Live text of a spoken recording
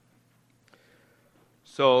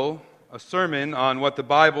So, a sermon on what the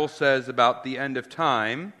Bible says about the end of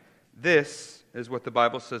time. This is what the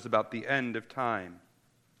Bible says about the end of time.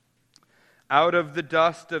 Out of the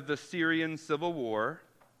dust of the Syrian civil war,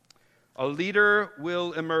 a leader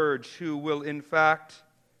will emerge who will in fact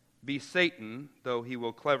be Satan, though he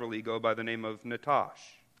will cleverly go by the name of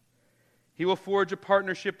Natash. He will forge a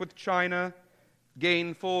partnership with China,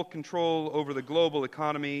 gain full control over the global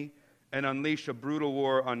economy, and unleash a brutal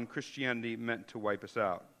war on Christianity meant to wipe us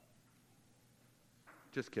out.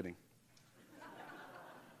 Just kidding.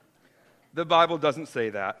 The Bible doesn't say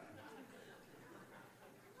that.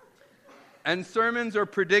 And sermons or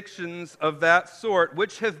predictions of that sort,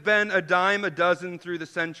 which have been a dime a dozen through the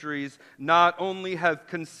centuries, not only have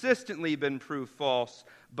consistently been proved false,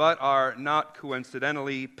 but are not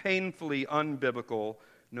coincidentally, painfully unbiblical,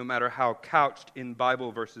 no matter how couched in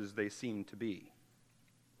Bible verses they seem to be.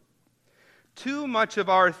 Too much of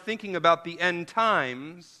our thinking about the end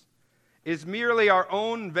times is merely our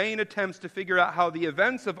own vain attempts to figure out how the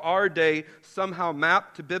events of our day somehow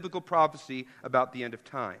map to biblical prophecy about the end of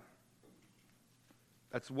time.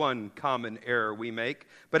 That's one common error we make,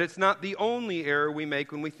 but it's not the only error we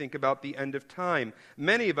make when we think about the end of time.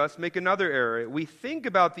 Many of us make another error. We think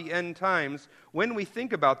about the end times. When we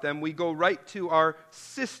think about them, we go right to our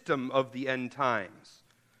system of the end times.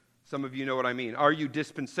 Some of you know what I mean. Are you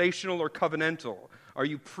dispensational or covenantal? Are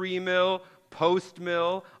you pre-mill,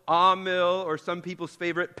 post-mill, a-mill, or some people's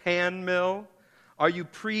favorite pan-mill? Are you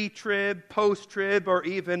pre-trib, post-trib, or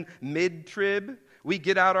even mid-trib? We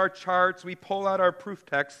get out our charts, we pull out our proof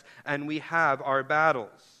texts, and we have our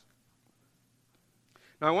battles.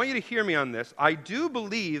 Now, I want you to hear me on this. I do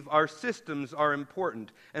believe our systems are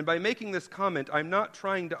important, and by making this comment, I'm not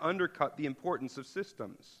trying to undercut the importance of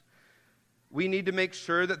systems. We need to make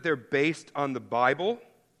sure that they're based on the Bible,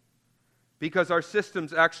 because our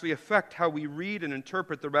systems actually affect how we read and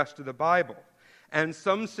interpret the rest of the Bible. And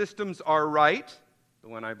some systems are right, the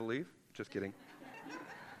one I believe, just kidding,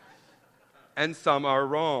 and some are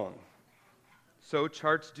wrong. So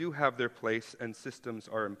charts do have their place and systems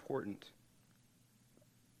are important.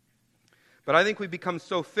 But I think we become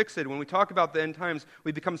so fixated, when we talk about the end times,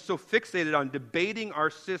 we become so fixated on debating our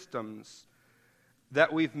systems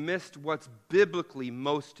that we've missed what's biblically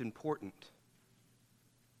most important.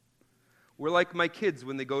 We're like my kids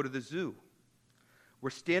when they go to the zoo. We're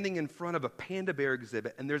standing in front of a panda bear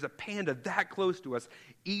exhibit, and there's a panda that close to us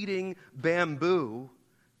eating bamboo,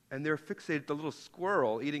 and they're fixated at the little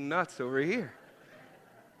squirrel eating nuts over here.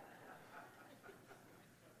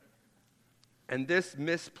 And this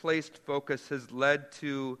misplaced focus has led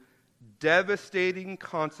to devastating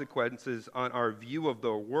consequences on our view of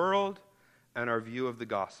the world and our view of the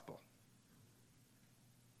gospel.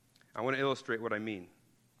 I want to illustrate what I mean.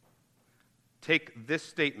 Take this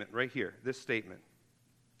statement right here, this statement.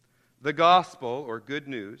 The gospel, or good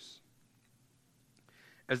news,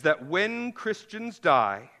 is that when Christians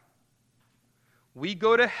die, we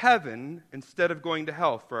go to heaven instead of going to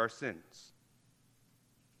hell for our sins.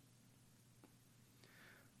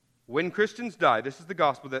 When Christians die, this is the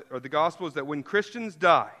gospel, the gospel is that when Christians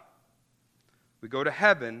die, we go to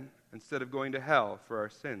heaven instead of going to hell for our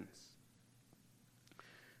sins.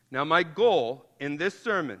 Now, my goal in this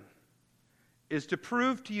sermon is to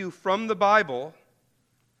prove to you from the Bible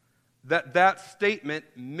that that statement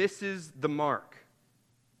misses the mark.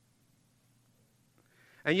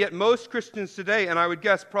 And yet most Christians today, and I would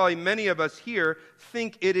guess probably many of us here,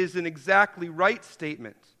 think it is an exactly right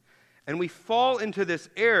statement. And we fall into this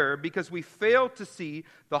error because we fail to see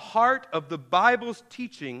the heart of the Bible's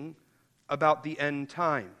teaching about the end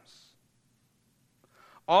times.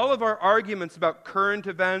 All of our arguments about current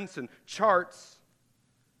events and charts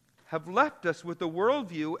have left us with a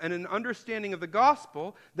worldview and an understanding of the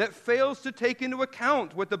gospel that fails to take into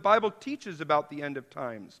account what the Bible teaches about the end of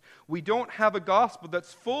times. We don't have a gospel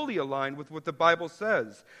that's fully aligned with what the Bible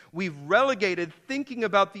says. We've relegated thinking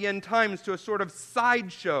about the end times to a sort of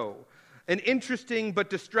sideshow, an interesting but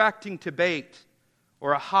distracting debate,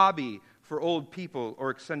 or a hobby for old people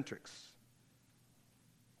or eccentrics.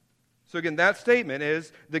 So again, that statement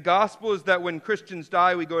is, the gospel is that when Christians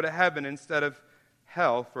die, we go to heaven instead of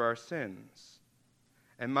hell for our sins.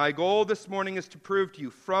 And my goal this morning is to prove to you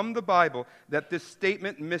from the Bible that this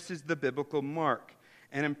statement misses the biblical mark.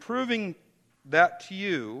 And in proving that to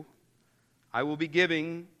you, I will be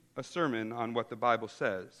giving a sermon on what the Bible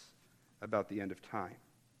says about the end of time.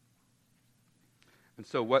 And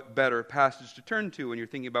so what better passage to turn to when you're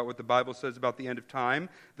thinking about what the Bible says about the end of time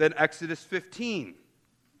than Exodus 15?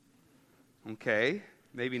 Okay,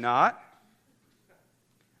 maybe not.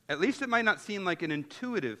 At least it might not seem like an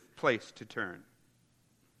intuitive place to turn.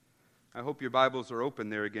 I hope your Bibles are open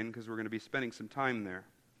there again because we're going to be spending some time there.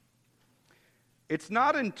 It's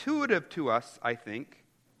not intuitive to us, I think,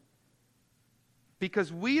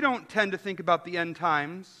 because we don't tend to think about the end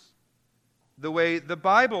times the way the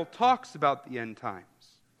Bible talks about the end times.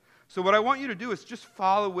 So what I want you to do is just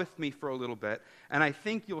follow with me for a little bit, and I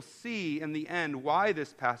think you'll see in the end why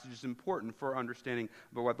this passage is important for our understanding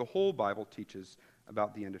about what the whole Bible teaches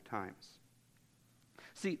about the end of times.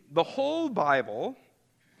 See, the whole Bible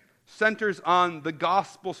centers on the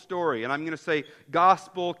gospel story, and I'm going to say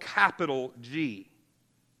gospel capital G.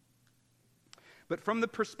 But from the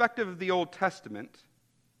perspective of the Old Testament,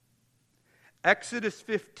 Exodus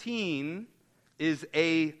 15 is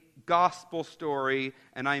a gospel story,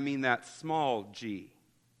 and I mean that small g.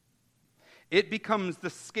 It becomes the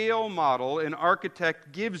scale model an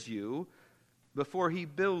architect gives you before he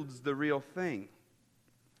builds the real thing.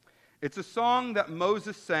 It's a song that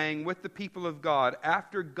Moses sang with the people of God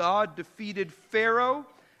after God defeated Pharaoh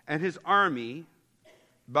and his army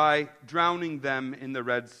by drowning them in the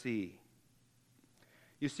Red Sea.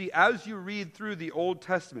 You see, as you read through the Old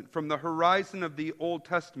Testament, from the horizon of the Old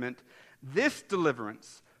Testament, this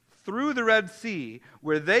deliverance through the Red Sea,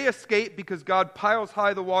 where they escape because God piles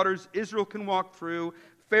high the waters, Israel can walk through,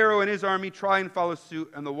 Pharaoh and his army try and follow suit,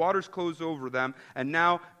 and the waters close over them, and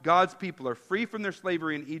now God's people are free from their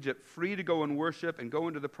slavery in Egypt, free to go and worship and go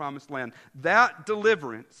into the promised land. That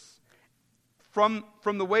deliverance, from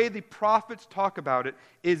the way the prophets talk about it,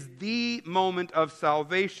 is the moment of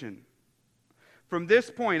salvation. From this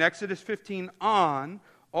point, Exodus 15 on,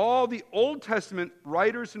 all the Old Testament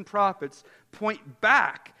writers and prophets point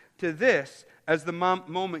back to this as the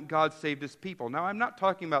moment God saved his people. Now, I'm not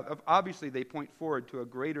talking about, obviously they point forward to a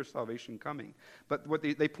greater salvation coming, but what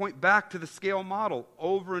they point back to the scale model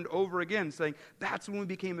over and over again, saying that's when we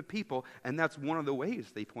became a people, and that's one of the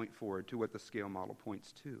ways they point forward to what the scale model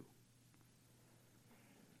points to.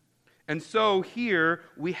 And so here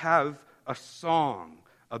we have a song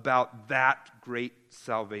about that great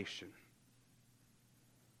salvation.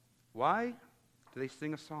 Why do they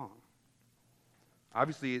sing a song?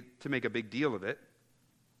 Obviously, to make a big deal of it.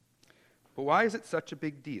 But why is it such a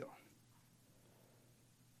big deal?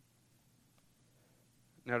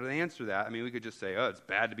 Now, to answer that, I mean, we could just say, oh, it's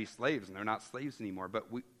bad to be slaves, and they're not slaves anymore. But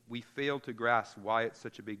we fail to grasp why it's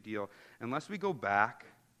such a big deal unless we go back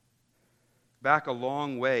a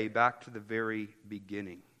long way, back to the very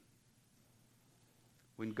beginning.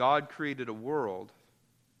 When God created a world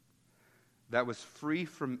that was free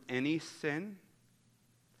from any sin,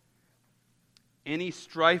 any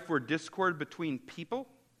strife or discord between people,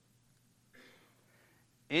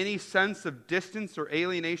 any sense of distance or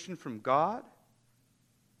alienation from God.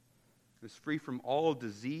 It was free from all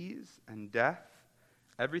disease and death.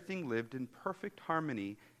 Everything lived in perfect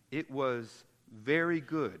harmony. It was very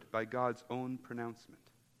good by God's own pronouncement.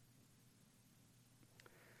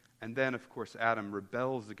 And then, of course, Adam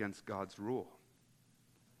rebels against God's rule,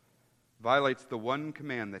 violates the one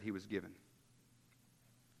command that he was given.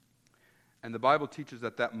 And the Bible teaches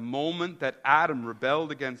that moment that Adam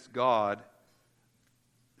rebelled against God,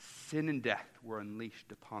 sin and death were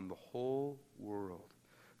unleashed upon the whole world,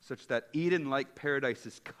 such that Eden-like paradise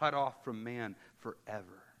is cut off from man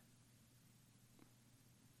forever.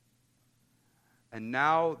 And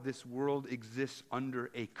now this world exists under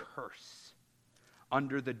a curse,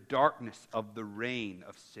 under the darkness of the reign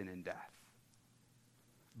of sin and death.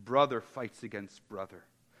 Brother fights against brother.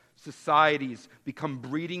 Societies become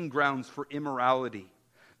breeding grounds for immorality.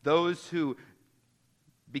 Those who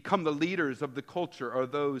become the leaders of the culture are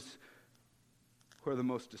those who are the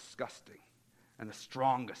most disgusting and the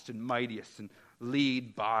strongest and mightiest and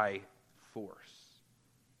lead by force.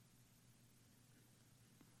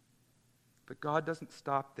 But God doesn't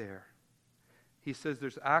stop there. He says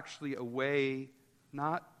there's actually a way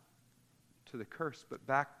not to the curse, but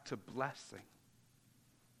back to blessing.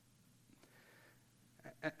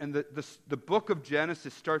 And the book of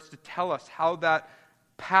Genesis starts to tell us how that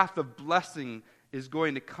path of blessing is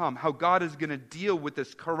going to come, how God is going to deal with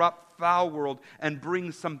this corrupt, foul world and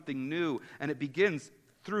bring something new. And it begins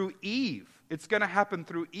through Eve. It's going to happen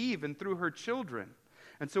through Eve and through her children.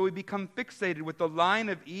 And so we become fixated with the line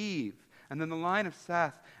of Eve and then the line of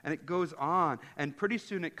Seth, and it goes on. And pretty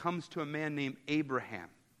soon it comes to a man named Abraham.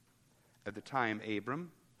 At the time,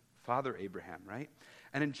 Abram, Father Abraham, right?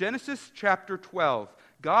 And in Genesis chapter 12,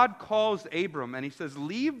 God calls Abram and he says,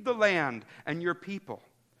 leave the land and your people,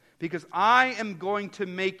 because I am going to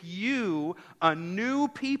make you a new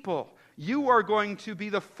people. You are going to be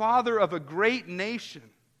the father of a great nation.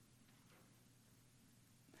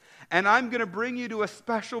 And I'm going to bring you to a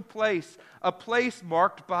special place, a place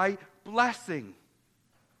marked by blessing.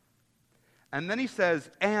 And then he says,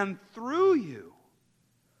 and through you,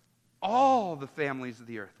 all the families of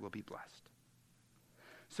the earth will be blessed.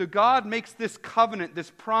 So God makes this covenant,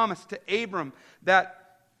 this promise to Abram that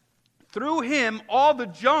through him, all the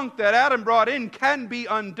junk that Adam brought in can be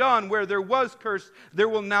undone. Where there was curse, there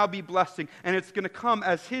will now be blessing. And it's going to come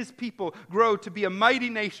as his people grow to be a mighty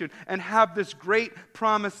nation and have this great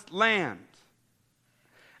promised land.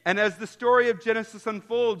 And as the story of Genesis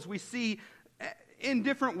unfolds, we see in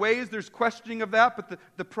different ways there's questioning of that, but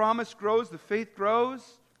the promise grows, the faith grows.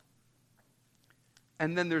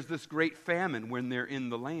 And then there's this great famine when they're in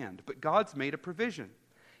the land. But God's made a provision.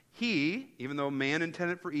 He, even though man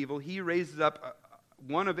intended for evil, he raises up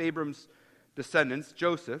one of Abram's descendants,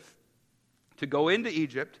 Joseph, to go into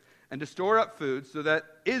Egypt and to store up food so that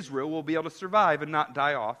Israel will be able to survive and not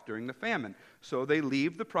die off during the famine. So they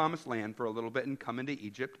leave the promised land for a little bit and come into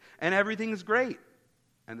Egypt, and everything's great.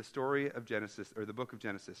 And the story of Genesis, or the book of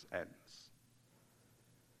Genesis, ends.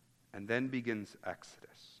 And then begins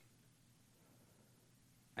Exodus.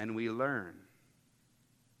 And we learn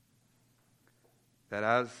that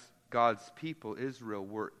as God's people, Israel,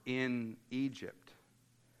 were in Egypt,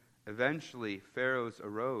 eventually pharaohs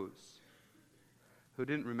arose who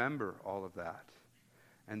didn't remember all of that.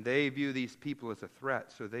 And they view these people as a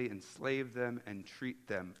threat, so they enslave them and treat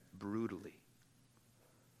them brutally.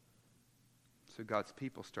 So God's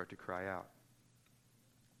people start to cry out.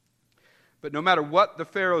 But no matter what the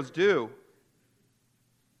pharaohs do,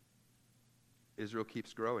 Israel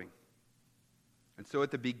keeps growing. And so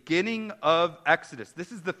at the beginning of Exodus,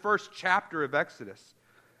 this is the first chapter of Exodus,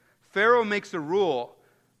 Pharaoh makes a rule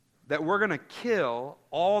that we're going to kill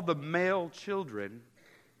all the male children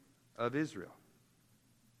of Israel.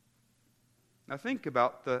 Now think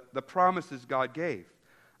about the promises God gave.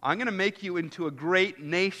 I'm going to make you into a great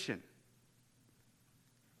nation.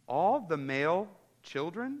 All the male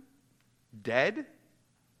children dead?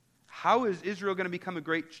 How is Israel going to become a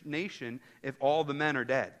great nation if all the men are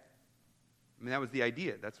dead? I mean, that was the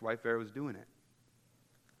idea. That's why Pharaoh was doing it.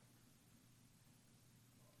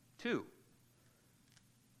 2,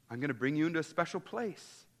 I'm going to bring you into a special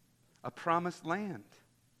place, a promised land.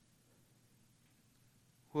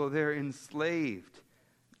 Well, they're enslaved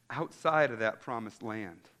outside of that promised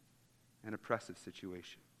land, an oppressive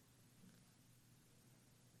situation.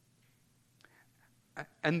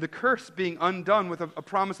 And the curse being undone with a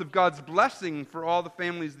promise of God's blessing for all the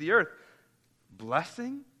families of the earth.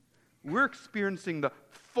 Blessing? We're experiencing the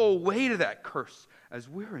full weight of that curse as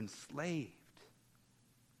we're enslaved.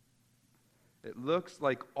 It looks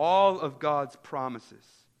like all of God's promises,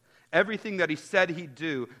 everything that he said he'd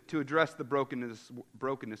do to address the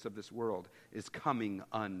brokenness of this world, is coming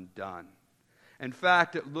undone. In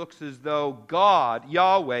fact, it looks as though God,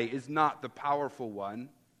 Yahweh, is not the powerful one.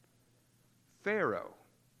 Pharaoh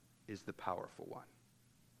is the powerful one.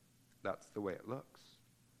 That's the way it looks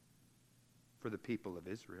for the people of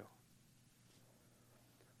Israel.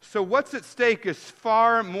 So what's at stake is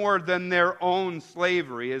far more than their own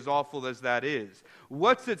slavery, as awful as that is.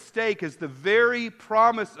 What's at stake is the very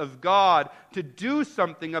promise of God to do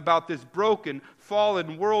something about this broken,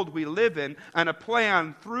 fallen world we live in, and a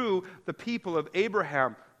plan through the people of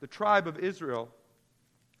Abraham, the tribe of Israel,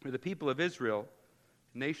 or the people of Israel,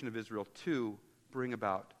 nation of Israel, to bring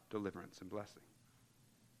about deliverance and blessing.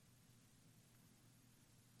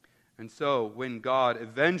 And so when God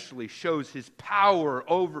eventually shows his power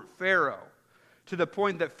over Pharaoh, to the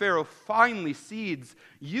point that Pharaoh finally cedes,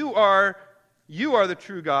 you are the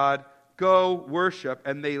true God, go worship,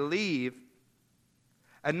 and they leave.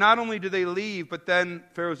 And not only do they leave, but then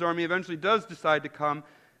Pharaoh's army eventually does decide to come.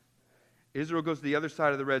 Israel goes to the other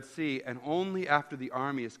side of the Red Sea, and only after the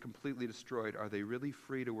army is completely destroyed are they really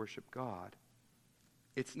free to worship God.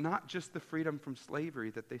 It's not just the freedom from slavery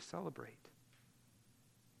that they celebrate.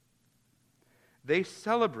 They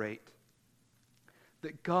celebrate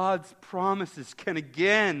that God's promises can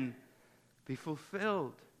again be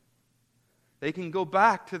fulfilled. They can go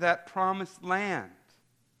back to that promised land.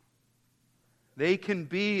 They can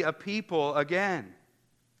be a people again.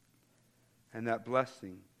 And that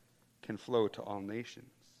blessing can flow to all nations.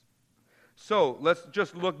 So let's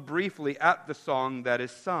just look briefly at the song that is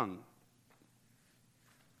sung.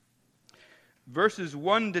 Verses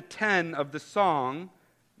 1 to 10 of the song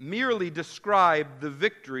merely describe the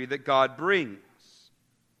victory that God brings.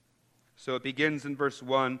 So it begins in verse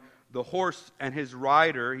 1, the horse and his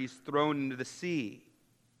rider, he's thrown into the sea.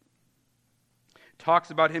 Talks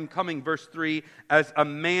about him coming, verse 3, as a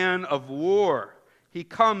man of war. He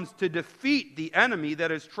comes to defeat the enemy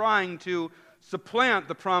that is trying to supplant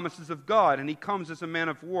the promises of God. And he comes as a man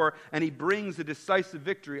of war, and he brings a decisive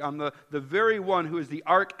victory on the very one who is the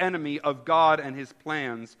arch enemy of God and his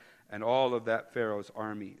plans and all of that Pharaoh's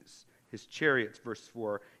armies. His chariots, verse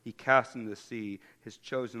 4, he cast into the sea. His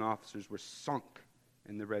chosen officers were sunk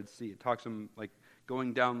in the Red Sea. It talks of them like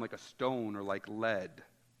going down like a stone or like lead.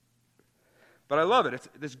 But I love it. It's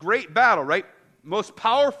this great battle, right? Most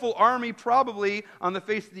powerful army probably on the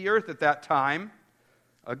face of the earth at that time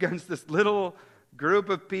against this little group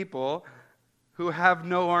of people who have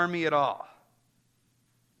no army at all.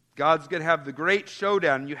 God's going to have the great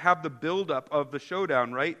showdown. You have the buildup of the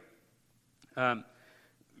showdown, right?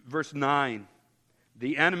 Verse 9.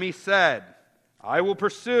 The enemy said, I will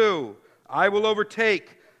pursue, I will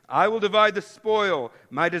overtake, I will divide the spoil.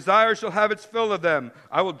 My desire shall have its fill of them.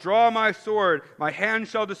 I will draw my sword. My hand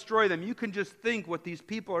shall destroy them. You can just think what these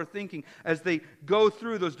people are thinking as they go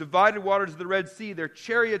through those divided waters of the Red Sea, their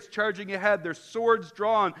chariots charging ahead, their swords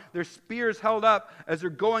drawn, their spears held up as they're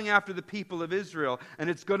going after the people of Israel. And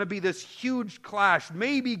it's going to be this huge clash.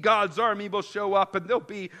 Maybe God's army will show up and there'll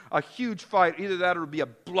be a huge fight. Either that or it'll be a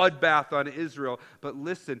bloodbath on Israel. But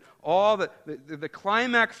listen, all the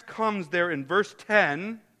climax comes there in verse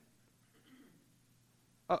 10.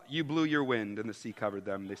 Oh, you blew your wind, and the sea covered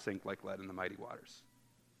them. They sank like lead in the mighty waters.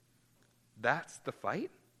 That's the fight?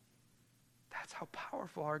 That's how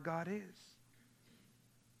powerful our God is.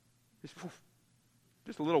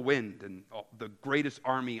 Just a little wind, and the greatest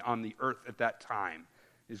army on the earth at that time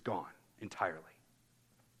is gone entirely.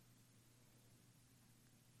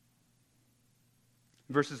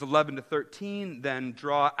 Verses 11 to 13 then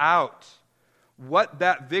draw out what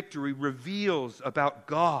that victory reveals about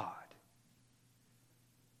God.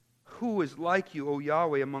 Who is like you, O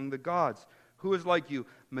Yahweh, among the gods? Who is like you,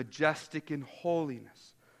 majestic in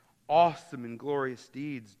holiness, awesome in glorious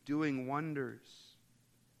deeds, doing wonders?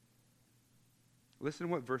 Listen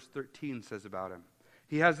to what verse 13 says about him.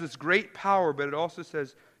 He has this great power, but it also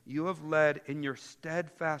says, you have led in your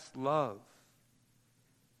steadfast love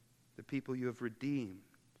the people you have redeemed.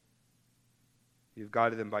 You've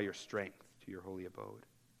guided them by your strength to your holy abode.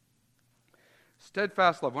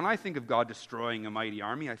 Steadfast love. When I think of God destroying a mighty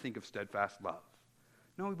army, I think of steadfast love.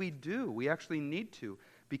 No, we do. We actually need to,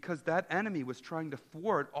 because that enemy was trying to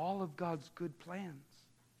thwart all of God's good plans.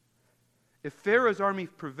 If Pharaoh's army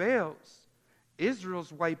prevails,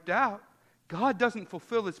 Israel's wiped out. God doesn't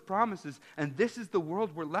fulfill his promises, and this is the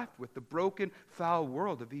world we're left with, the broken, foul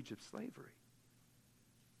world of Egypt's slavery.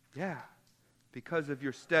 Yeah, because of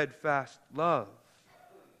your steadfast love,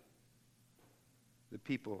 the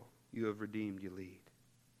people you have redeemed, you lead.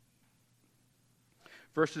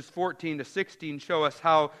 Verses 14 to 16 show us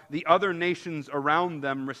how the other nations around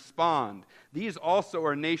them respond. These also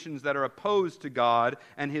are nations that are opposed to God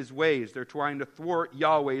and his ways. They're trying to thwart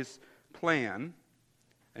Yahweh's plan,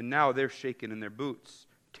 and now they're shaken in their boots.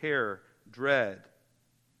 Terror, dread,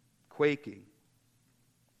 quaking.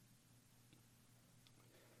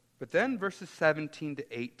 But then verses 17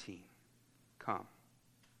 to 18 come.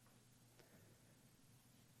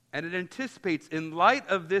 And it anticipates, in light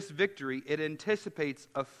of this victory, it anticipates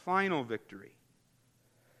a final victory.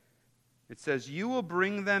 It says, you will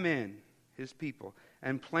bring them in, his people,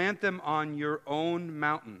 and plant them on your own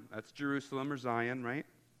mountain. That's Jerusalem or Zion, right?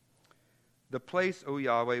 The place, O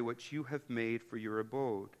Yahweh, which you have made for your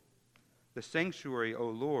abode. The sanctuary, O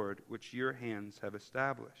Lord, which your hands have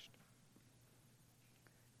established.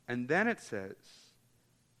 And then it says,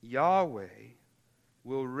 Yahweh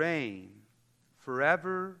will reign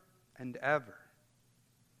forever and ever.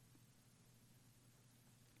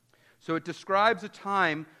 So it describes a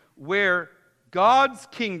time where God's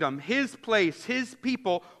kingdom, his place, his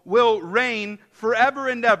people will reign forever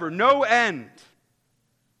and ever, no end.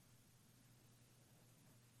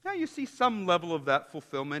 Now you see some level of that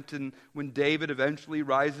fulfillment when David eventually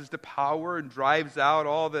rises to power and drives out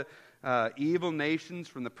all the evil nations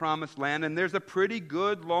from the promised land. And there's a pretty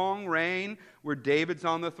good long reign where David's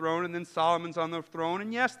on the throne and then Solomon's on the throne.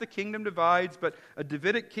 And yes, the kingdom divides, but a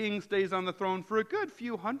Davidic king stays on the throne for a good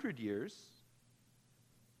few hundred years.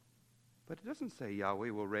 But it doesn't say Yahweh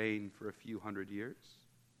will reign for a few hundred years.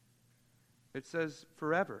 It says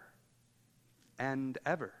forever and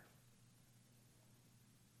ever.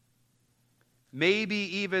 Maybe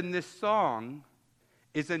even this song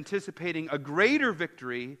is anticipating a greater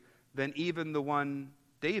victory than even the one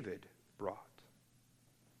David brought.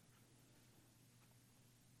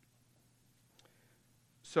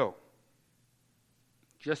 So,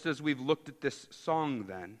 just as we've looked at this song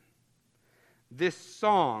then, this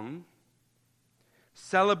song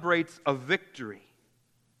celebrates a victory.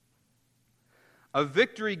 A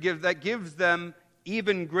victory that gives them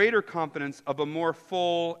even greater confidence of a more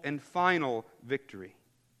full and final victory.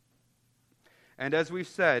 And as we've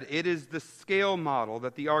said, it is the scale model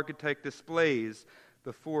that the architect displays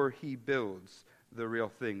before he builds the real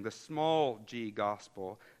thing, the small G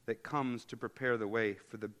gospel that comes to prepare the way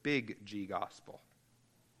for the big G gospel.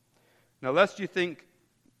 Now, lest you think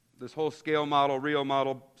this whole scale model, real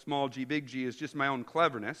model, small G, big G is just my own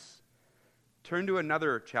cleverness, turn to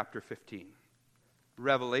another chapter 15,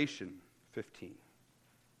 Revelation 15.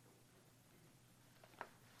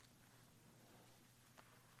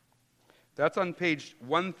 That's on page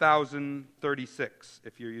 1036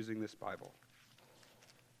 if you're using this Bible.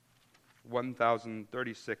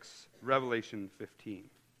 1036, Revelation 15.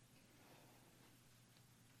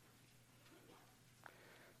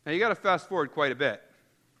 Now you got to fast forward quite a bit.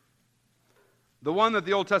 The one that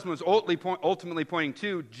the Old Testament was ultimately pointing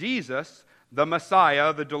to, Jesus, the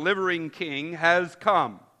Messiah, the delivering king, has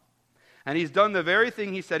come. And he's done the very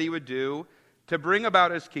thing he said he would do to bring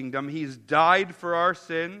about his kingdom. He's died for our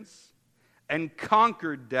sins and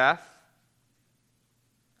conquered death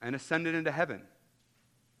and ascended into heaven.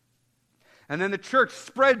 And then the church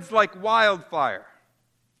spreads like wildfire.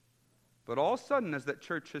 But all of a sudden, as that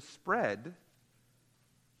church has spread,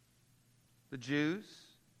 the Jews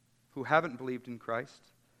who haven't believed in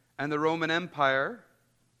Christ and the Roman Empire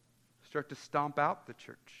start to stomp out the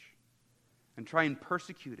church and try and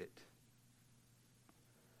persecute it.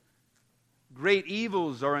 Great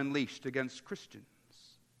evils are unleashed against Christians.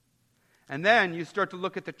 And then you start to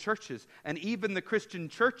look at the churches, and even the Christian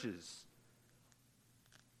churches,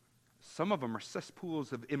 some of them are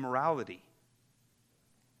cesspools of immorality.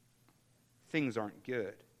 Things aren't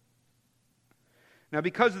good. Now,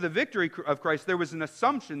 because of the victory of Christ, there was an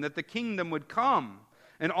assumption that the kingdom would come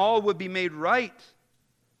and all would be made right.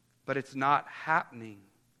 But it's not happening.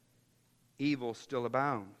 Evil still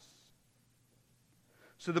abounds.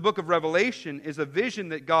 So the book of Revelation is a vision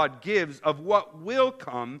that God gives of what will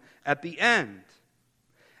come at the end.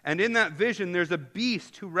 And in that vision, there's a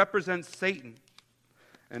beast who represents Satan.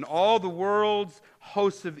 And all the world's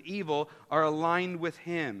hosts of evil are aligned with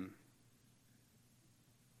him.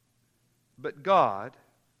 But God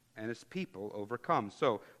and his people overcome.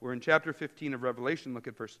 So we're in chapter 15 of Revelation. Look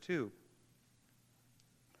at verse 2.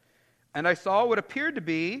 And I saw what appeared to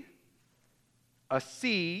be a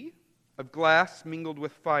sea of glass mingled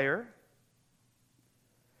with fire,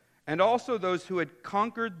 and also those who had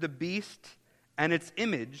conquered the beast and its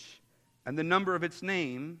image and the number of its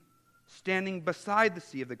name, standing beside the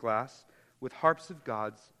sea of the glass with harps of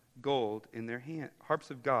God's gold in their hand,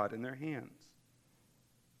 harps of God in their hands.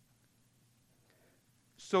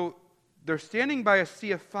 So they're standing by a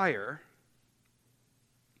sea of fire,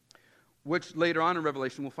 which later on in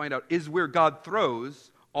Revelation we'll find out is where God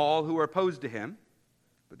throws all who are opposed to him.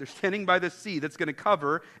 But they're standing by the sea that's going to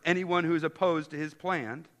cover anyone who is opposed to his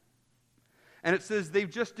plan. And it says they've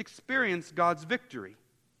just experienced God's victory.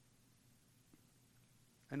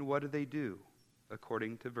 And what do?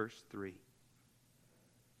 According to verse 3.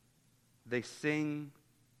 They sing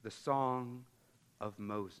the song of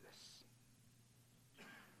Moses.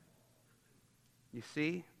 You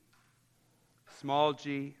see? Small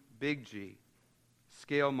g, big G,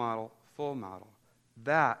 scale model, full model.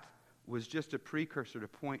 That was just a precursor to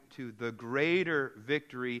point to the greater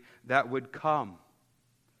victory that would come.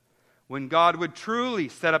 When God would truly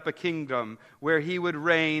set up a kingdom where he would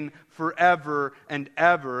reign forever and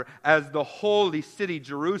ever as the holy city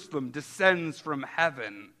Jerusalem descends from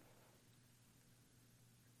heaven.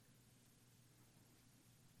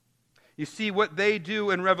 You see, what they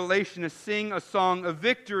do in Revelation is sing a song of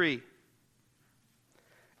victory.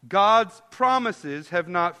 God's promises have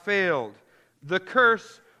not failed. The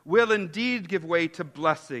curse will indeed give way to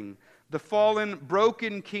blessing. The fallen,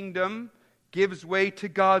 broken kingdom gives way to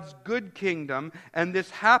God's good kingdom, and this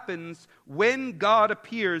happens when God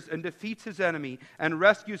appears and defeats his enemy and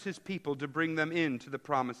rescues his people to bring them into the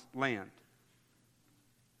promised land.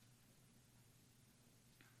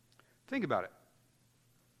 Think about it.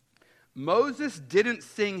 Moses didn't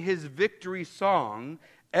sing his victory song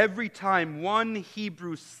every time one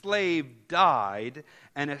Hebrew slave died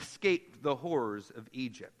and escaped the horrors of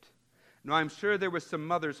Egypt. Now, I'm sure there was some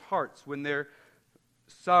mothers' hearts when their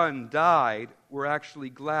son died were actually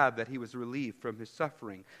glad that he was relieved from his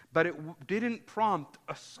suffering. But it didn't prompt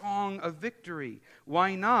a song of victory.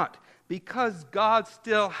 Why not? Because God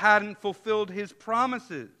still hadn't fulfilled his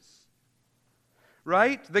promises.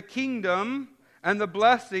 Right? The kingdom and the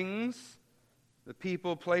blessings, the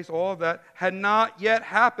people, place, all of that had not yet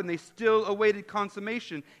happened. They still awaited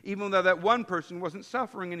consummation, even though that one person wasn't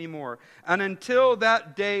suffering anymore. And until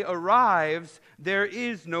that day arrives, there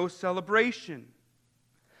is no celebration.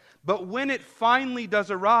 But when it finally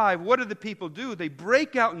does arrive, what do the people do? They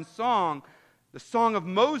break out in song, the song of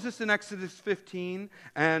Moses in Exodus 15,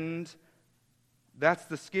 and that's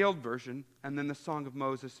the scaled version, and then the song of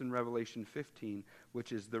Moses in Revelation 15,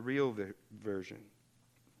 which is the real version.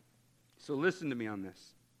 So listen to me on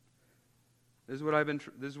this. This is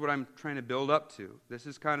what I'm trying to build up to. This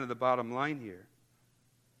is kind of the bottom line here.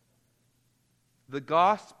 The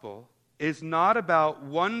gospel is not about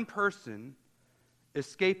one person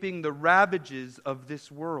escaping the ravages of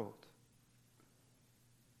this world.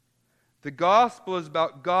 The gospel is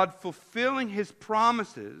about God fulfilling His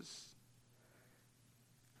promises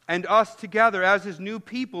and us together as His new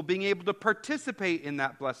people being able to participate in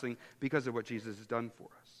that blessing because of what Jesus has done for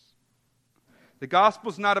us. The gospel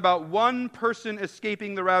is not about one person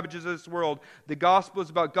escaping the ravages of this world. The gospel is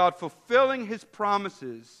about God fulfilling His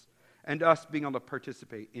promises and us being able to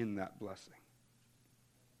participate in that blessing.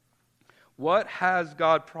 What has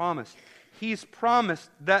God promised? He's promised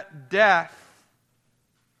that death,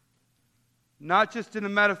 not just in a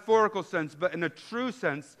metaphorical sense, but in a true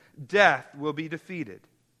sense, death will be defeated.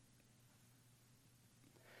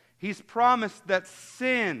 He's promised that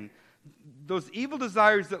sin, those evil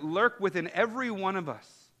desires that lurk within every one of us,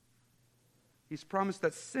 He's promised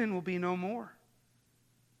that sin will be no more.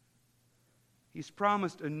 He's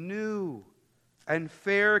promised a new and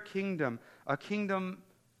fair kingdom, a kingdom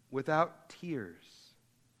without tears,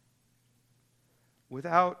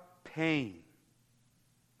 without pain,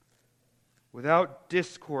 without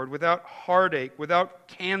discord, without heartache, without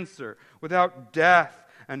cancer, without death,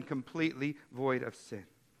 and completely void of sin.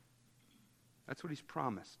 That's what He's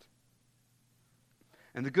promised.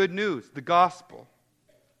 And the good news, the gospel,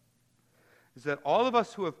 is that all of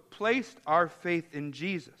us who have placed our faith in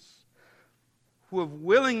Jesus, who have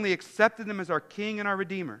willingly accepted Him as our King and our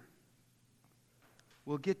Redeemer,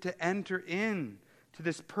 will get to enter in to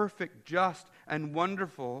this perfect, just, and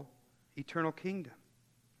wonderful eternal kingdom.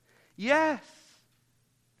 Yes,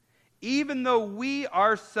 even though we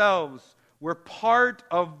ourselves were part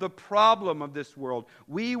of the problem of this world,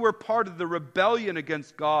 we were part of the rebellion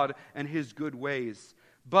against God and His good ways,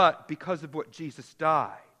 but because of what Jesus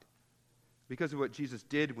died, because of what Jesus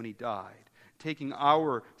did when He died, taking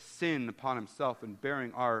our sin upon Himself and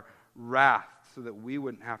bearing our wrath so that we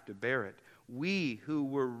wouldn't have to bear it, we who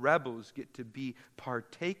were rebels get to be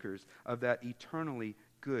partakers of that eternally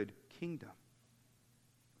good kingdom.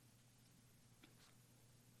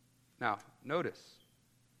 Now, notice,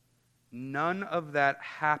 none of that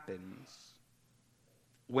happens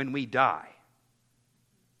when we die.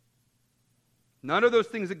 None of those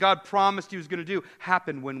things that God promised He was going to do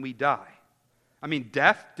happen when we die. I mean,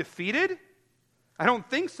 death defeated? I don't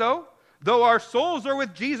think so. Though our souls are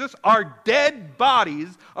with Jesus, our dead bodies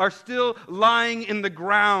are still lying in the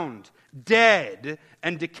ground, dead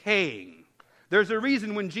and decaying. There's a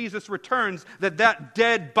reason when Jesus returns that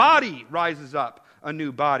dead body rises up, a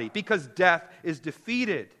new body, because death is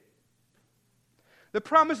defeated. The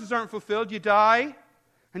promises aren't fulfilled. You die,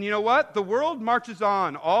 and you know what? The world marches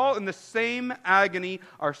on, all in the same agony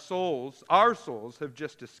our souls have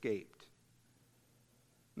just escaped.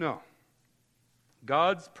 No.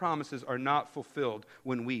 God's promises are not fulfilled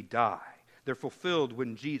when we die. They're fulfilled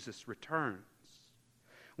when Jesus returns.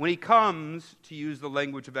 When He comes, to use the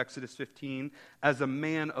language of Exodus 15, as a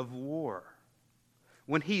man of war.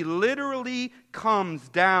 When He literally comes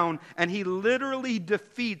down and He literally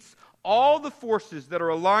defeats all the forces that are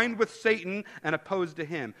aligned with Satan and opposed to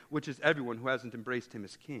Him, which is everyone who hasn't embraced Him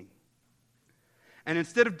as King. And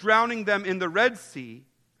instead of drowning them in the Red Sea,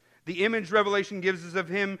 the image Revelation gives us of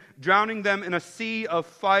Him drowning them in a sea of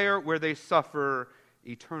fire where they suffer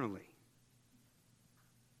eternally.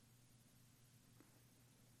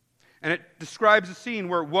 And it describes a scene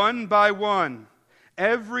where one by one,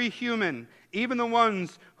 every human, even the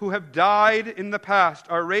ones who have died in the past,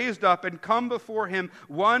 are raised up and come before Him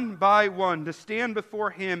one by one to stand before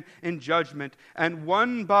Him in judgment. And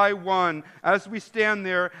one by one, as we stand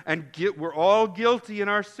there and we're all guilty in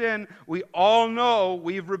our sin, we all know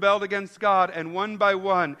we've rebelled against God, and one by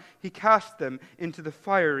one, He casts them into the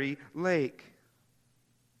fiery lake.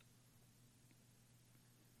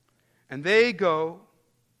 And they go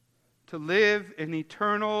to live in an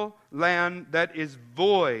eternal land that is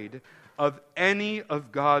void of any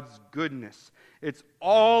of God's goodness. It's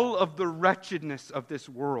all of the wretchedness of this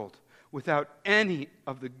world without any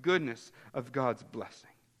of the goodness of God's blessing.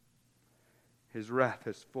 His wrath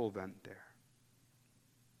has full vent there.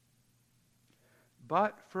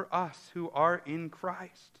 But for us who are in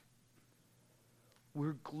Christ,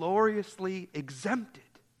 we're gloriously exempted.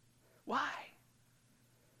 Why?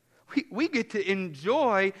 We get to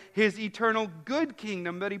enjoy his eternal good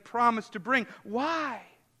kingdom that he promised to bring. Why?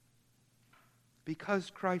 Because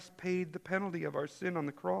Christ paid the penalty of our sin on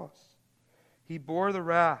the cross. He bore the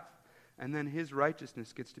wrath, and then his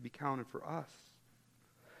righteousness gets to be counted for us.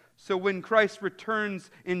 So when Christ returns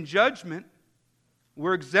in judgment,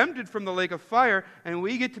 we're exempted from the lake of fire, and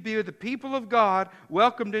we get to be with the people of God,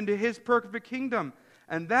 welcomed into his perfect kingdom.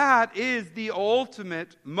 And that is the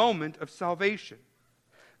ultimate moment of salvation.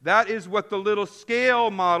 That is what the little scale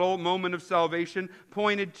model moment of salvation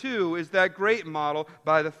pointed to, is that great model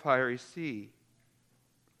by the fiery sea.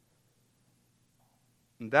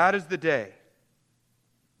 And that is the day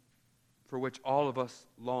for which all of us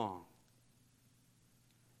long.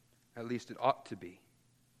 At least it ought to be.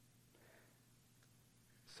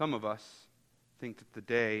 Some of us think that the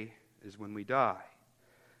day is when we die.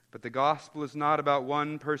 But the gospel is not about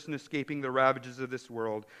one person escaping the ravages of this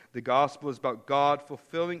world. The gospel is about God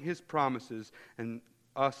fulfilling his promises and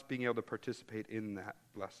us being able to participate in that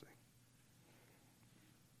blessing.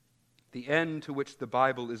 The end to which the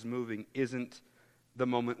Bible is moving isn't the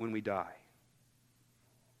moment when we die.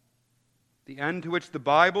 The end to which the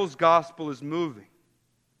Bible's gospel is moving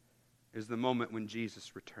is the moment when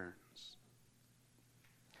Jesus returns.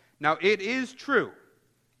 Now, it is true.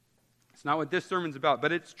 It's not what this sermon's about,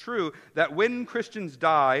 but it's true that when Christians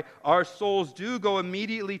die, our souls do go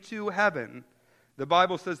immediately to heaven. The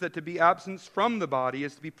Bible says that to be absent from the body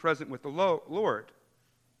is to be present with the Lord.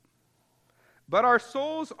 But our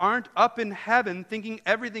souls aren't up in heaven thinking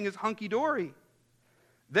everything is hunky-dory.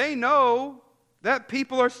 They know that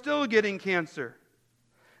people are still getting cancer.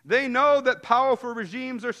 They know that powerful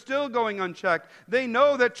regimes are still going unchecked. They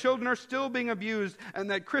know that children are still being abused and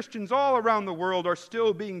that Christians all around the world are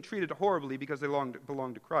still being treated horribly because they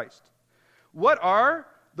belong to Christ. What are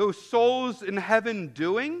those souls in heaven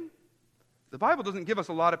doing? The Bible doesn't give us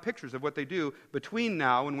a lot of pictures of what they do between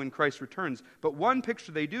now and when Christ returns. But one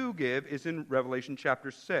picture they do give is in Revelation chapter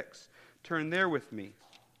 6. Turn there with me.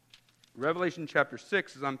 Revelation chapter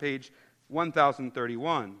 6 is on page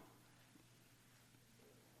 1031.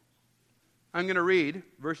 I'm going to read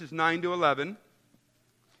verses 9 to 11.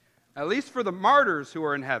 At least for the martyrs who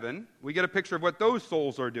are in heaven, we get a picture of what those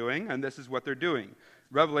souls are doing, and this is what they're doing.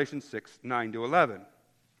 Revelation 6, 9 to 11.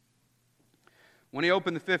 When he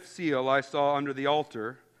opened the fifth seal, I saw under the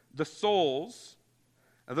altar the souls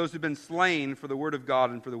of those who had been slain for the word of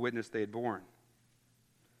God and for the witness they had borne.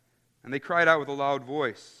 And they cried out with a loud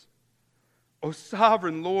voice, O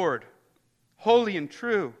sovereign Lord, holy and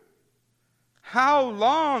true, how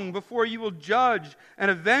long before you will judge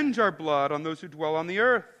and avenge our blood on those who dwell on the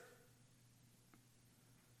earth?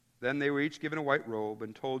 Then they were each given a white robe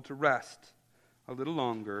and told to rest a little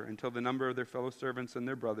longer until the number of their fellow servants and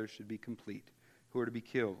their brothers should be complete, who are to be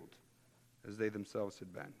killed as they themselves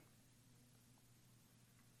had been.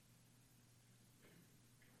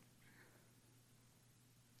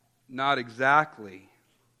 Not exactly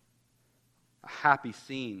a happy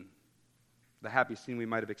scene, the happy scene we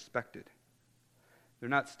might have expected. They're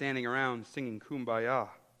not standing around singing Kumbaya.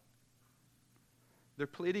 They're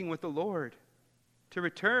pleading with the Lord to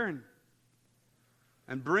return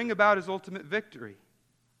and bring about his ultimate victory.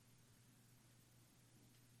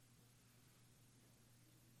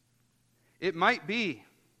 It might be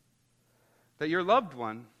that your loved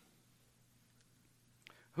one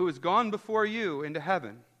who has gone before you into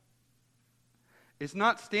heaven is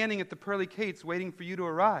not standing at the pearly gates waiting for you to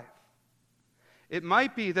arrive. It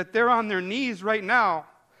might be that they're on their knees right now,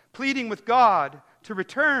 pleading with God to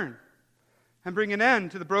return and bring an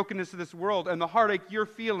end to the brokenness of this world and the heartache you're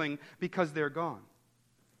feeling because they're gone.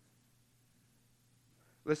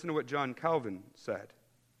 Listen to what John Calvin said.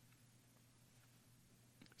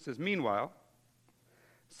 He says, meanwhile,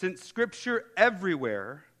 since Scripture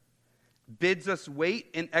everywhere bids us wait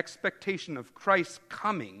in expectation of Christ's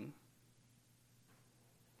coming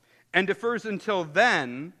and defers until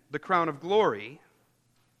then the crown of glory,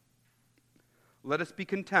 let us be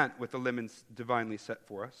content with the limits divinely set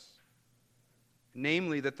for us,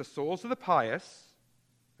 namely that the souls of the pious,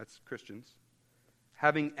 that's Christians,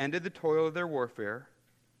 having ended the toil of their warfare,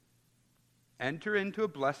 enter into a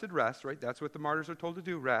blessed rest, right? That's what the martyrs are told to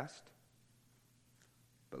do, rest.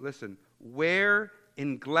 But listen, where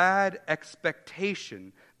in glad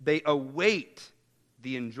expectation they await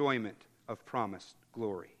the enjoyment of promised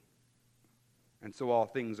glory. And so all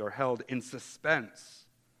things are held in suspense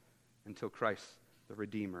until Christ the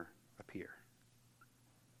Redeemer appear.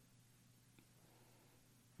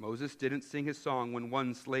 Moses didn't sing his song when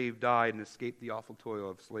one slave died and escaped the awful toil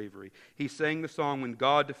of slavery. He sang the song when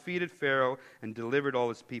God defeated Pharaoh and delivered all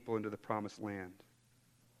his people into the promised land.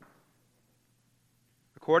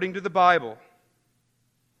 According to the Bible,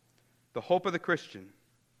 the hope of the Christian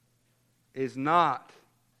is not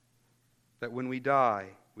that when we die,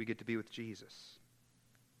 we get to be with Jesus.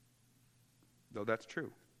 Though that's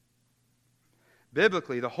true.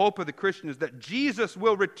 Biblically, the hope of the Christian is that Jesus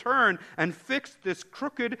will return and fix this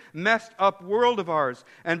crooked, messed up world of ours.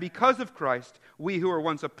 And because of Christ, we who were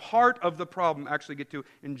once a part of the problem actually get to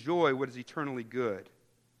enjoy what is eternally good.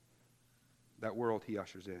 That world he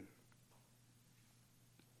ushers in.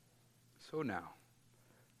 So now,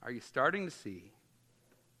 are you starting to see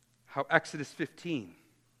how Exodus 15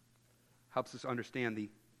 helps us understand the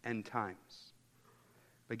end times?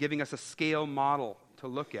 By giving us a scale model to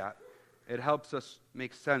look at, it helps us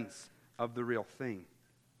make sense of the real thing.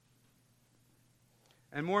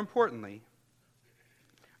 And more importantly,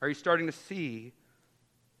 are you starting to see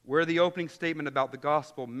where the opening statement about the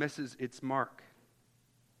gospel misses its mark?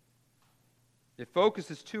 It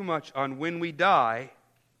focuses too much on when we die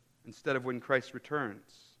instead of when Christ returns.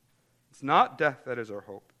 It's not death that is our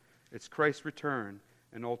hope. It's Christ's return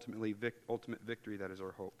and ultimate victory that is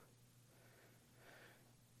our hope.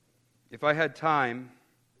 If I had time,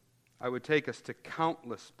 I would take us to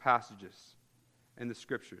countless passages in the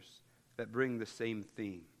Scriptures that bring the same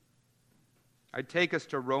theme. I'd take us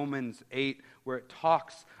to Romans 8, where it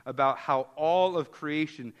talks about how all of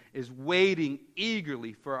creation is waiting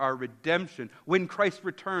eagerly for our redemption when Christ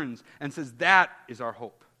returns, and says that is our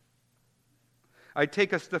hope. I'd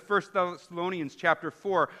take us to 1 Thessalonians chapter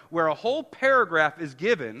 4, where a whole paragraph is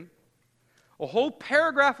given. A whole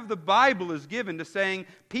paragraph of the Bible is given to saying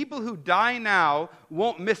people who die now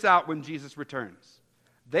won't miss out when Jesus returns.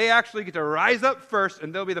 They actually get to rise up first,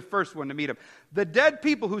 and they'll be the first one to meet him. The dead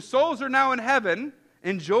people whose souls are now in heaven,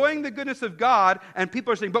 enjoying the goodness of God, and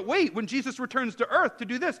people are saying, but wait, when Jesus returns to earth to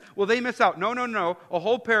do this, will they miss out? No. A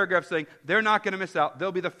whole paragraph saying they're not going to miss out.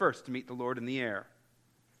 They'll be the first to meet the Lord in the air.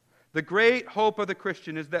 The great hope of the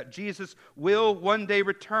Christian is that Jesus will one day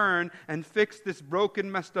return and fix this broken,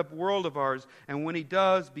 messed up world of ours. And when he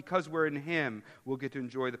does, because we're in him, we'll get to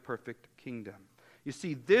enjoy the perfect kingdom. You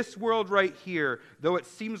see, this world right here, though it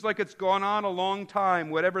seems like it's gone on a long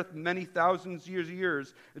time, whatever many thousands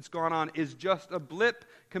years it's gone on, is just a blip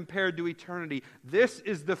compared to eternity. This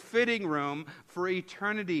is the fitting room for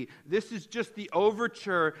eternity. This is just the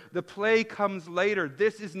overture. The play comes later.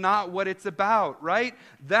 This is not what it's about, right?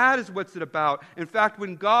 That is what's it about. In fact,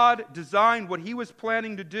 when God designed what he was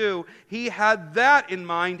planning to do, he had that in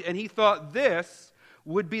mind, and he thought this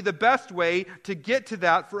would be the best way to get to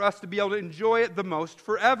that for us to be able to enjoy it the most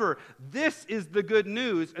forever. This is the good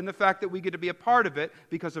news, and the fact that we get to be a part of it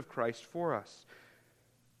because of Christ for us.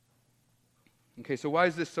 Okay, so why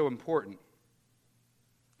is this so important?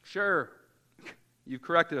 Sure, you've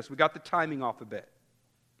corrected us. We got the timing off a bit.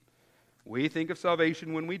 We think of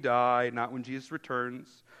salvation when we die, not when Jesus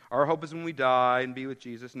returns. Our hope is when we die and be with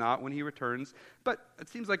Jesus, not when he returns. But it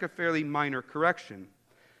seems like a fairly minor correction.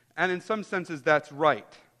 And in some senses, that's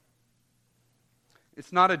right.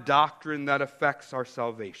 It's not a doctrine that affects our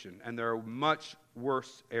salvation, and there are much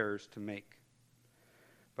worse errors to make.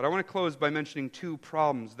 But I want to close by mentioning two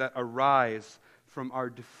problems that arise from our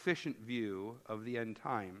deficient view of the end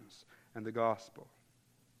times and the gospel.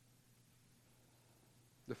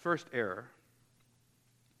 The first error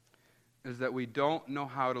is that we don't know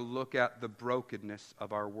how to look at the brokenness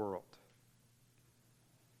of our world.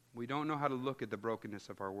 We don't know how to look at the brokenness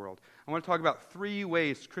of our world. I want to talk about three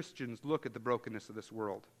ways Christians look at the brokenness of this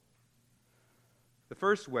world. The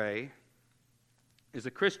first way is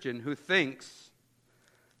a Christian who thinks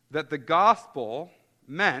that the gospel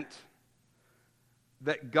meant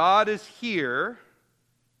that God is here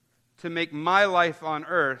to make my life on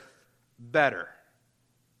earth better.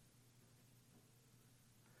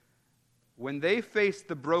 When they face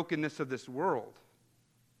the brokenness of this world,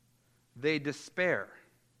 they despair.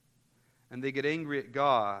 And they get angry at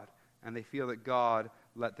God, and they feel that God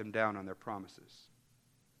let them down on their promises.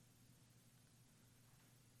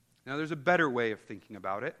 Now, there's a better way of thinking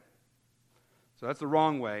about it. So that's the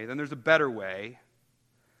wrong way. Then there's a better way.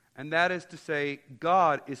 And that is to say,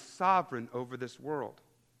 God is sovereign over this world.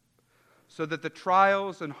 So that the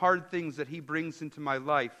trials and hard things that he brings into my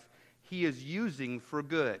life, he is using for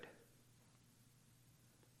good.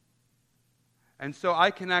 And so I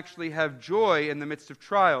can actually have joy in the midst of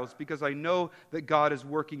trials because I know that God is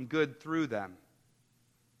working good through them.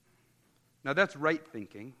 Now that's right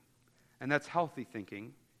thinking, and that's healthy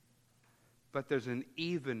thinking, but there's an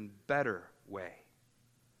even better way.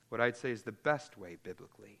 What I'd say is the best way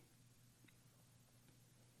biblically.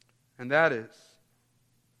 And that is,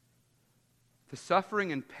 the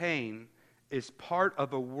suffering and pain is part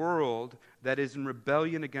of a world that is in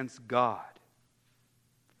rebellion against God.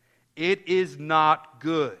 it is not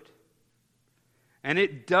good. And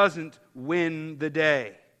it doesn't win the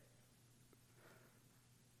day.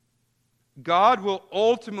 God will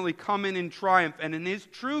ultimately come in triumph, and in His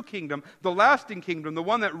true kingdom, the lasting kingdom, the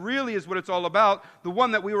one that really is what it's all about, the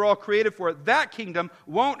one that we were all created for, that kingdom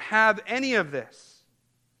won't have any of this.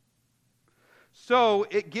 So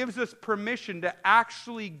it gives us permission to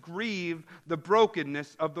actually grieve the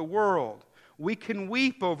brokenness of the world. We can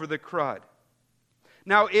weep over the crud.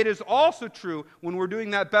 Now, it is also true when we're doing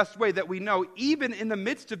that best way that we know, even in the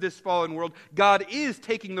midst of this fallen world, God is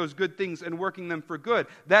taking those good things and working them for good.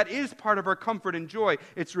 That is part of our comfort and joy.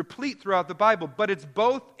 It's replete throughout the Bible, but it's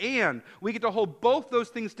both and. We get to hold both those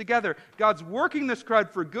things together. God's working this crud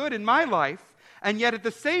for good in my life, and yet at the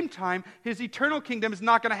same time, His eternal kingdom is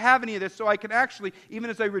not going to have any of this, so I can actually, even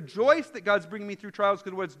as I rejoice that God's bringing me through trials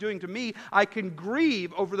because of what it's doing to me, I can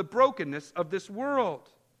grieve over the brokenness of this world.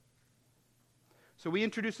 So we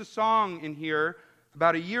introduced a song in here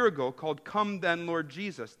about a year ago called Come Then, Lord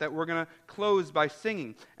Jesus, that we're going to close by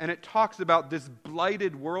singing. And it talks about this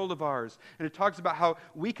blighted world of ours. And it talks about how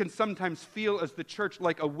we can sometimes feel as the church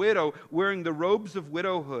like a widow wearing the robes of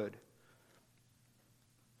widowhood.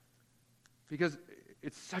 Because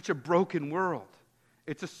it's such a broken world.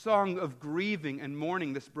 It's a song of grieving and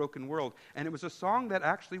mourning this broken world. And it was a song that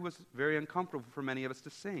actually was very uncomfortable for many of us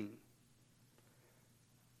to sing.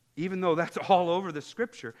 Even though that's all over the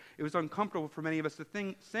Scripture, it was uncomfortable for many of us to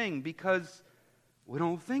sing because we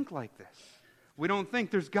don't think like this. We don't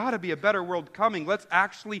think there's got to be a better world coming. Let's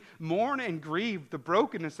actually mourn and grieve the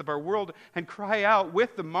brokenness of our world and cry out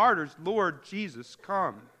with the martyrs, Lord Jesus,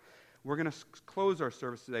 come. We're going to close our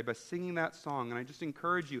service today by singing that song. And I just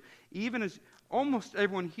encourage you, even as almost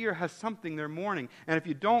everyone here has something they're mourning, and if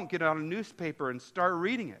you don't, get out a newspaper and start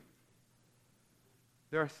reading it.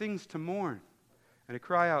 There are things to mourn. And to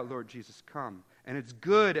cry out, Lord Jesus, come. And it's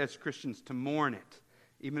good as Christians to mourn it,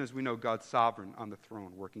 even as we know God's sovereign on the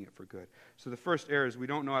throne, working it for good. So the first error is we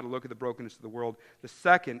don't know how to look at the brokenness of the world. The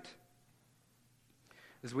second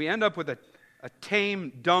is we end up with a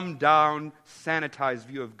tame, dumbed down, sanitized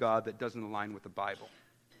view of God that doesn't align with the Bible.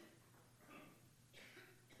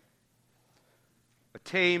 A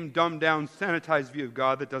tame, dumbed down, sanitized view of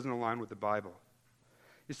God that doesn't align with the Bible.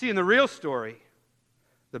 You see, in the real story,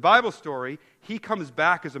 the Bible story, He comes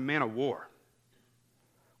back as a man of war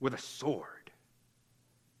with a sword,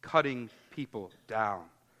 cutting people down,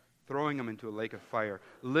 throwing them into a lake of fire,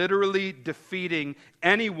 literally defeating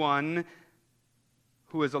anyone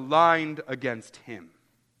who is aligned against Him,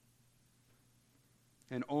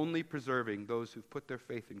 and only preserving those who've put their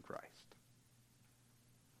faith in Christ.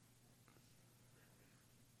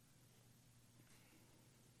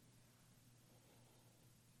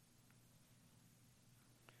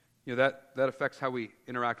 You know, that affects how we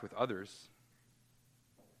interact with others.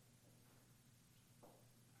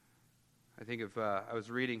 I think of I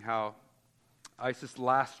was reading how ISIS'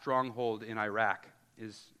 last stronghold in Iraq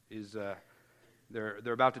is they're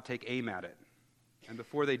about to take aim at it, and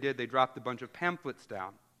before they did, they dropped a bunch of pamphlets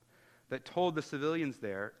down that told the civilians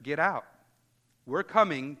there, "Get out. We're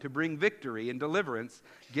coming to bring victory and deliverance.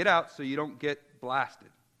 Get out so you don't get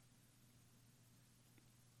blasted."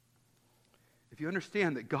 If you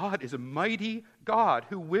understand that God is a mighty God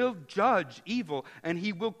who will judge evil and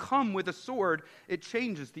He will come with a sword, it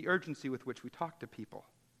changes the urgency with which we talk to people.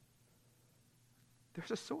 There's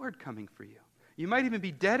a sword coming for you. You might even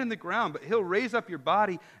be dead in the ground, but He'll raise up your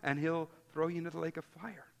body and He'll throw you into the lake of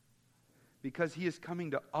fire. Because He is coming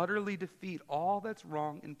to utterly defeat all that's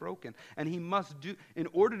wrong and broken. And He must do, in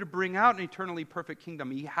order to bring out an eternally perfect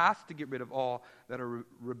kingdom, He has to get rid of all that are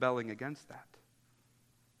rebelling against that.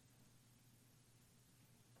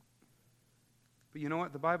 But you know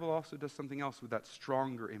what? The Bible also does something else with that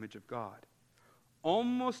stronger image of God.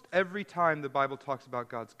 Almost every time the Bible talks about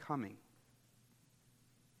God's coming,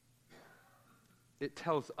 it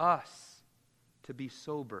tells us to be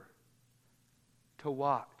sober, to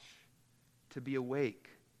watch, to be awake,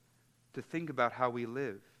 to think about how we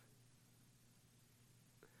live.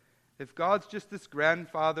 If God's just this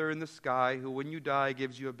grandfather in the sky who, when you die,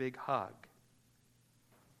 gives you a big hug,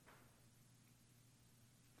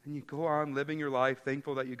 and you go on living your life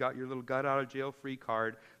thankful that you got your little get-out-of-jail-free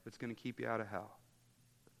card that's going to keep you out of hell.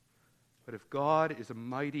 But if God is a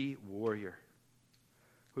mighty warrior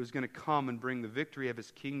who's going to come and bring the victory of His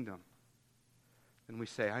kingdom, then we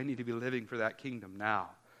say, I need to be living for that kingdom now.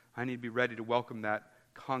 I need to be ready to welcome that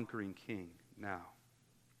conquering King now.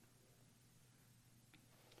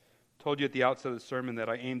 I told you at the outset of the sermon that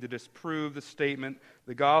I aim to disprove the statement,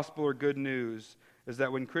 the gospel or good news is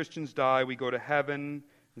that when Christians die, we go to heaven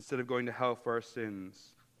instead of going to hell for our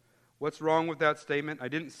sins. What's wrong with that statement? I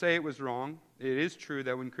didn't say it was wrong. It is true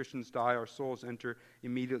that when Christians die, our souls enter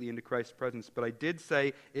immediately into Christ's presence. But I did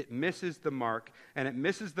say it misses the mark. And it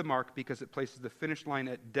misses the mark because it places the finish line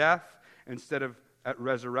at death instead of at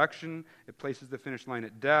resurrection. It places the finish line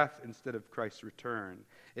at death instead of Christ's return.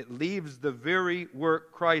 It leaves the very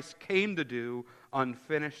work Christ came to do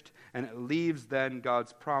unfinished, and it leaves then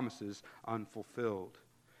God's promises unfulfilled.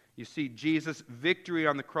 You see, Jesus' victory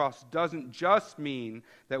on the cross doesn't just mean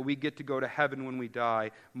that we get to go to heaven when we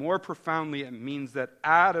die. More profoundly, it means that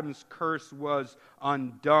Adam's curse was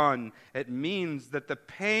undone. It means that the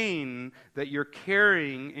pain that you're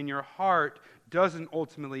carrying in your heart doesn't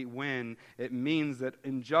ultimately win. It means that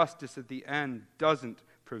injustice at the end doesn't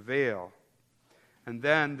prevail. And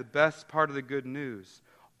then the best part of the good news,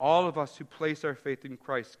 all of us who place our faith in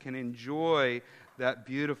Christ can enjoy that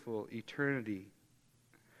beautiful eternity.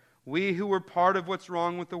 We who were part of what's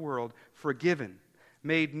wrong with the world, forgiven,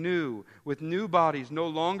 made new, with new bodies, no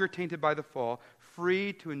longer tainted by the fall,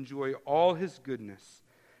 free to enjoy all his goodness.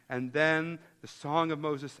 And then the Song of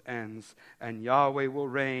Moses ends, and Yahweh will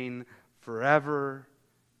reign forever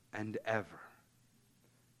and ever.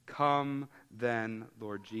 Come then,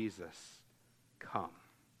 Lord Jesus, come.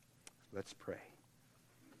 Let's pray.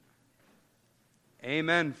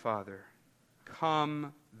 Amen, Father.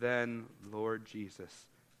 Come then, Lord Jesus,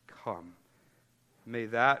 come. May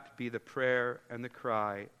that be the prayer and the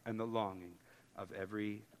cry and the longing of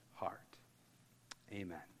every heart.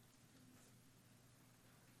 Amen.